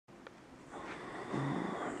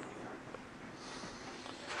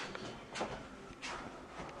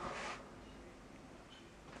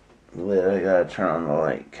turn on the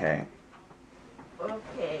light, okay?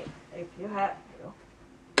 Okay, if you have to.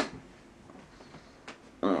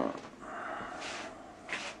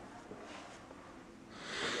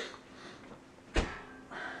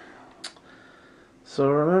 So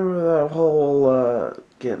remember that whole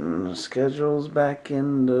getting schedules back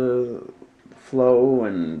into flow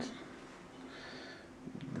and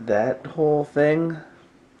that whole thing?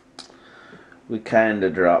 We kind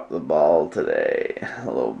of dropped the ball today a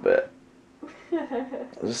little bit.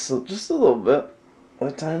 just a little bit.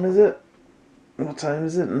 What time is it? What time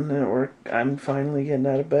is it? And at work, I'm finally getting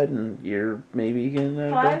out of bed, and you're maybe getting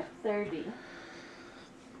out of bed. 5:30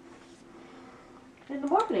 in the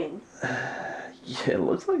morning. Yeah, it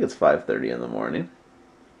looks like it's 5:30 in the morning.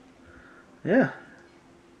 Yeah,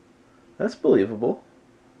 that's believable,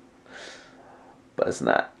 but it's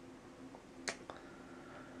not.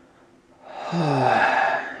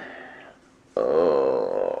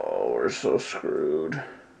 Oh, we're so screwed.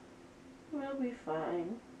 We'll be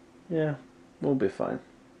fine. Yeah, we'll be fine.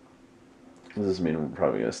 Does this mean we're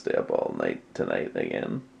probably gonna stay up all night tonight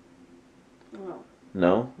again? No.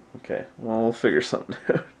 No? Okay. Well, we'll figure something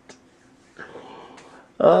out.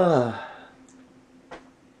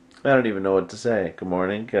 I don't even know what to say. Good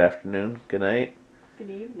morning, good afternoon, good night.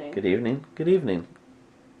 Good evening. Good evening, good evening.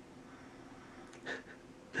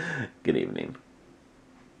 Good evening.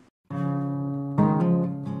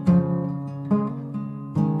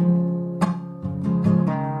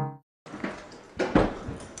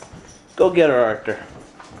 Go get her, Arthur.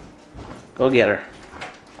 Go get her.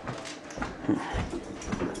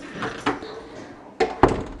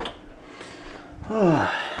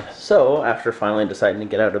 So, after finally deciding to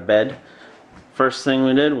get out of bed, first thing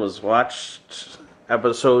we did was watch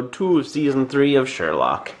episode 2 of season 3 of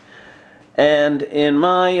Sherlock. And in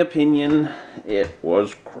my opinion, it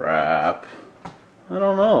was crap. I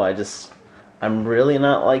don't know, I'm really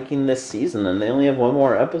not liking this season, and they only have one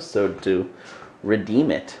more episode to redeem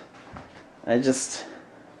it. I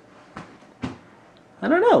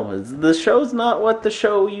don't know. The show's not what the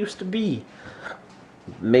show used to be.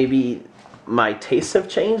 Maybe my tastes have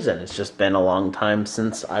changed, and it's just been a long time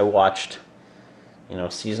since I watched,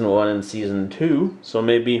 season 1 and season 2. So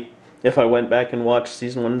maybe if I went back and watched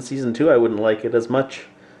season 1 and season 2, I wouldn't like it as much.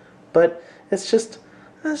 But that's just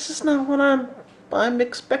not what I'm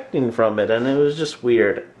expecting from it, and it was just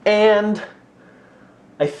weird. And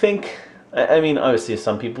I think, obviously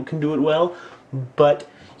some people can do it well, but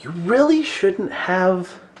you really shouldn't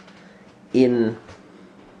have, in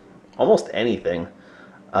almost anything,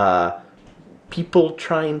 people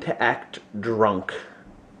trying to act drunk.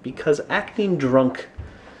 Because acting drunk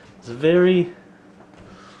is a very,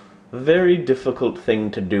 very difficult thing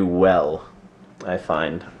to do well, I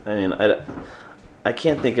find. I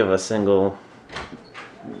can't think of a single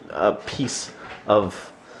piece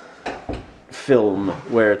of film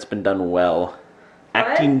where it's been done well.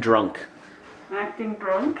 Acting drunk. Acting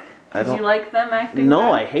drunk? Did you like them acting No,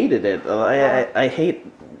 drunk? I hated it. I hate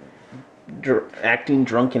acting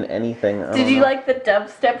drunk in anything. Did you like the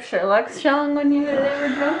dubstep Sherlock song when they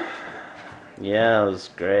were drunk? Yeah, it was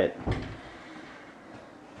great.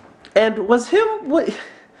 And was him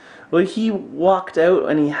when he walked out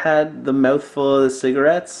and he had the mouthful of the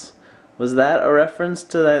cigarettes? Was that a reference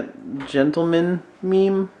to that gentleman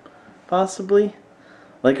meme, possibly?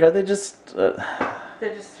 Like, are they just?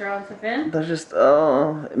 They're just throwing stuff in? They're just.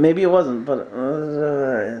 Oh, maybe it wasn't, but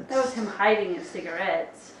that was him hiding his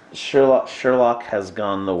cigarettes. Sherlock has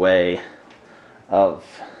gone the way of.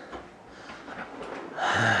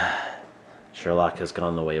 Sherlock has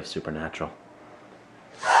gone the way of supernatural.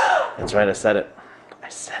 That's right, I said it. I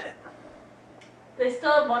said it. They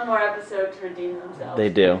still have one more episode to redeem themselves. They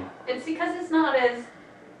do. It's because it's not as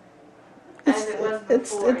it was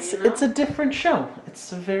before, it's a different show.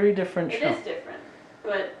 It's a very different show. It is different,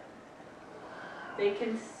 but they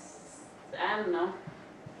can, I don't know.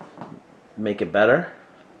 Make it better?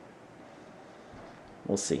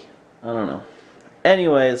 We'll see. I don't know.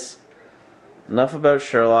 Anyways, enough about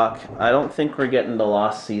Sherlock. I don't think we're getting to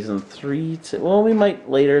Lost Season 3. Well, we might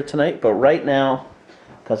later tonight, but right now,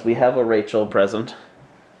 because we have a Rachel present.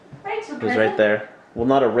 Rachel Who's right there. Well,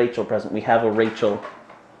 not a Rachel present. We have a Rachel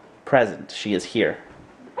present. She is here.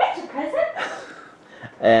 Rachel present?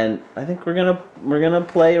 And I think we're gonna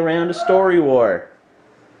play around a story war.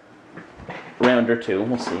 Round or two.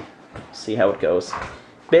 We'll see. See how it goes.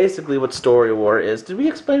 Basically, what Story War is. Did we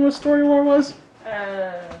explain what Story War was?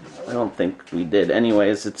 I don't think we did.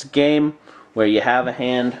 Anyways, it's a game where you have a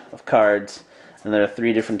hand of cards, and there are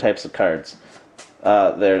 3 different types of cards.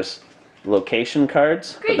 There's location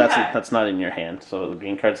cards, Green but cards. that's not in your hand. So the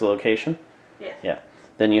green card's the location. Yeah. Yeah.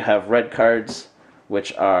 Then you have red cards,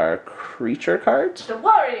 which are creature cards. The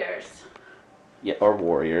warriors. Yeah, or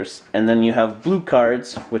warriors. And then you have blue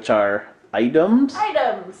cards, which are items.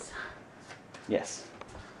 Items. Yes.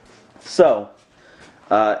 So,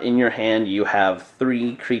 in your hand, you have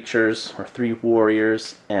 3 creatures, or 3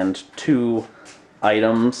 warriors, and 2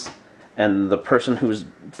 items. And the person who's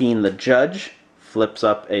being the judge flips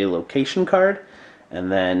up a location card.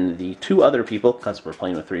 And then the 2 other people, because we're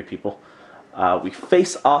playing with 3 people, we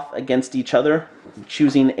face off against each other,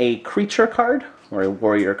 choosing a creature card, or a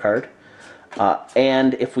warrior card.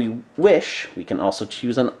 And if we wish, we can also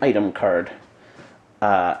choose an item card.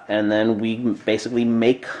 And then we basically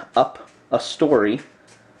make up a story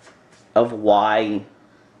of why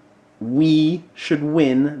we should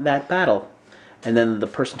win that battle. And then the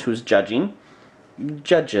person who's judging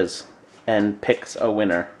judges and picks a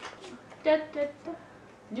winner. Da, da, da.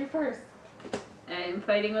 You first. I am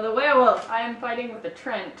fighting with a werewolf. I am fighting with a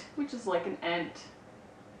Trent, which is like an ant.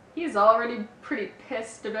 He's already pretty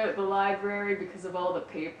pissed about the library because of all the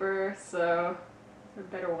paper, so I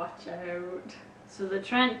better watch out. So the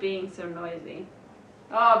Trent being so noisy.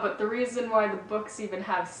 But the reason why the books even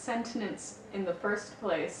have sentience in the first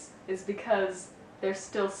place is because they're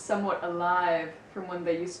still somewhat alive from when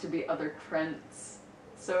they used to be other Trents.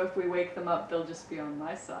 So if we wake them up, they'll just be on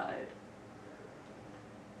my side.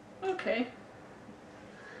 Okay.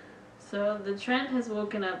 So the Trent has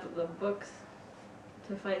woken up the books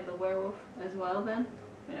to fight the werewolf as well then?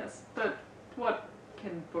 Yes, but what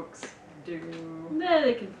can books do? No,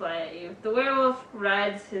 they can fly at you. The werewolf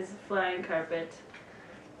rides his flying carpet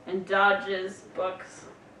and dodges books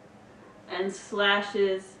and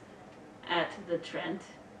slashes at the Trent,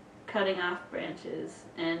 cutting off branches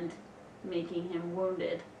and making him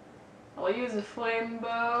wounded. I'll use a flame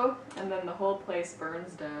bow, and then the whole place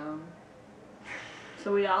burns down.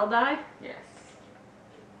 So we all die? Yes.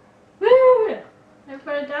 Woo!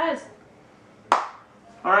 Everybody dies.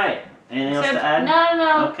 Alright, anything else Except, to add?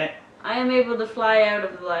 no. Okay. I am able to fly out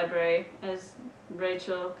of the library as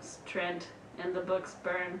Rachel's Trent, and the books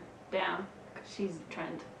burn down. 'Cause she's a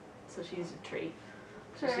Trent, so she's a tree.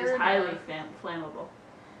 So she's Fair highly enough. flammable.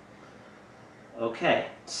 Okay,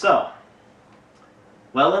 so,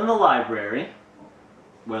 well, in the library,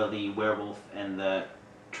 where the werewolf and the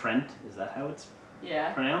Trent, is that how it's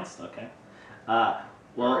Yeah. pronounced? Okay. Or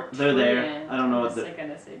Well, they're there. Treant. I don't know I'm what just the,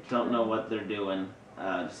 gonna say don't know Treant. what they're doing.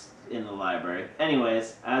 Just in the library.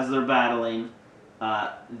 Anyways, as they're battling,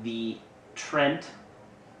 the Trent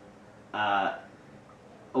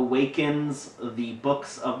awakens the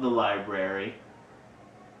books of the library,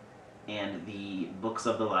 and the books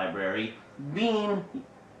of the library, being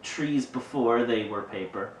trees before they were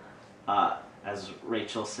paper, as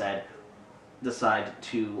Rachel said, decide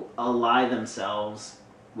to ally themselves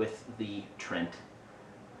with the Trent.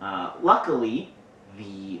 Luckily,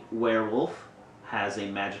 the werewolf has a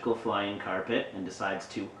magical flying carpet and decides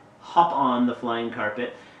to hop on the flying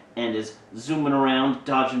carpet and is zooming around,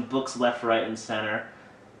 dodging books left, right, and center,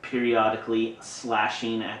 periodically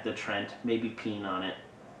slashing at the Trent, maybe peeing on it.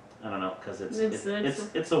 I don't know, because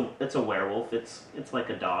it's a werewolf. It's like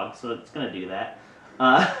a dog, so it's gonna do that.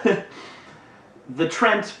 The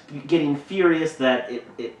Trent getting furious that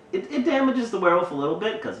it damages the werewolf a little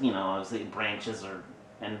bit because obviously branches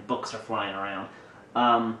and books are flying around.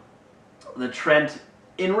 The Trent,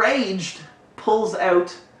 enraged, pulls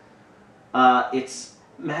out its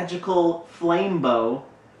magical flame bow,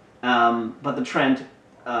 but the Trent,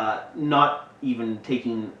 not even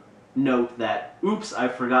taking note that, oops, I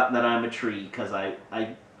forgot that I'm a tree, because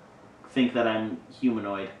I think that I'm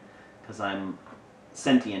humanoid, because I'm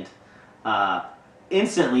sentient.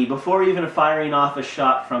 Instantly, before even firing off a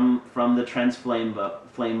shot from the Trent's flame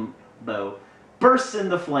bow, bursts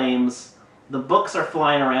into flames. The books are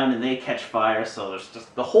flying around and they catch fire, so there's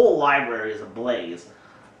just the whole library is ablaze.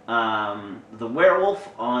 The werewolf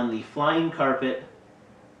on the flying carpet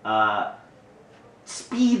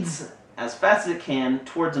speeds as fast as it can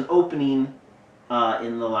towards an opening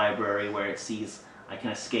in the library where it sees I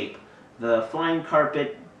can escape. The flying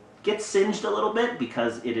carpet gets singed a little bit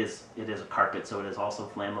because it is a carpet, so it is also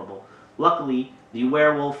flammable. Luckily, the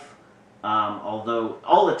werewolf, although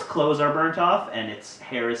all its clothes are burnt off and its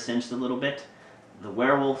hair is singed a little bit, the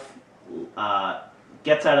werewolf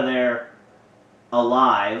gets out of there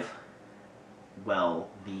alive. Well,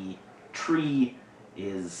 the tree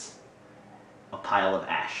is a pile of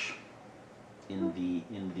ash in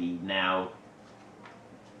the now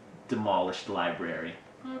demolished library.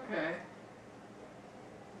 Okay.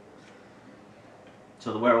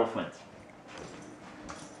 So the werewolf wins.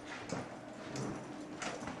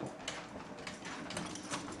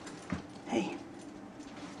 Hey,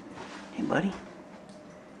 buddy?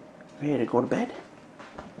 Ready to go to bed?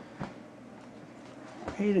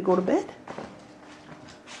 Ready to go to bed?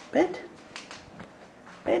 Bed?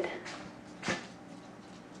 Bed?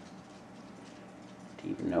 Do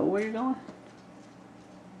you know where you're going?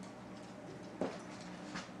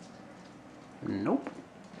 Nope.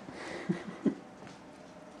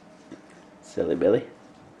 Silly Billy.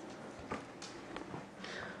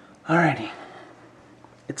 Alrighty.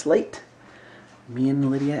 It's late. Me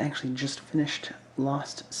and Lydia actually just finished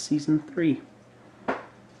Lost Season 3.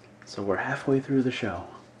 So we're halfway through the show.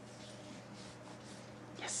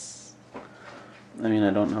 Yes. I mean, I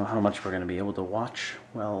don't know how much we're going to be able to watch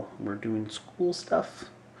while we're doing school stuff.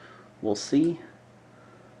 We'll see.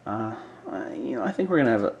 I think we're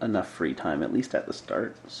going to have enough free time, at least at the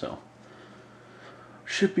start, so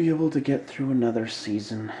should be able to get through another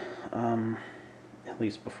season, at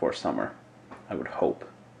least before summer. I would hope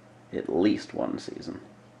at least one season,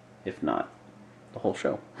 if not the whole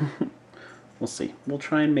show. We'll see. We'll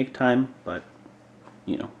try and make time, but,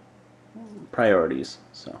 priorities,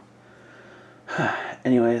 so.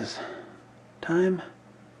 Anyways, time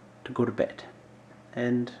to go to bed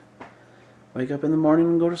and wake up in the morning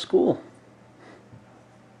and go to school.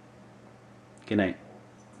 Good night.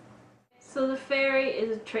 So the fairy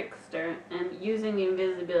is a trickster and using the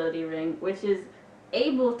invisibility ring, which is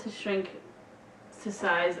able to shrink to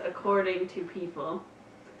size according to people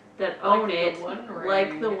that own it,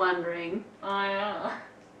 like the One Ring. Oh yeah.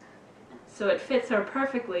 So it fits her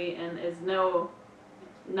perfectly and is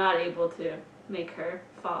not able to make her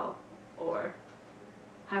fall or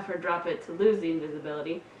have her drop it to lose the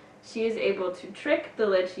invisibility. She is able to trick the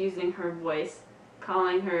Lich using her voice,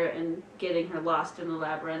 calling her and getting her lost in the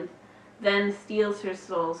labyrinth, then steals her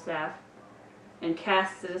soul staff and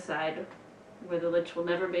casts it aside where the Lich will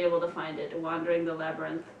never be able to find it, wandering the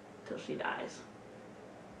labyrinth till she dies.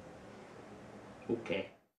 Okay.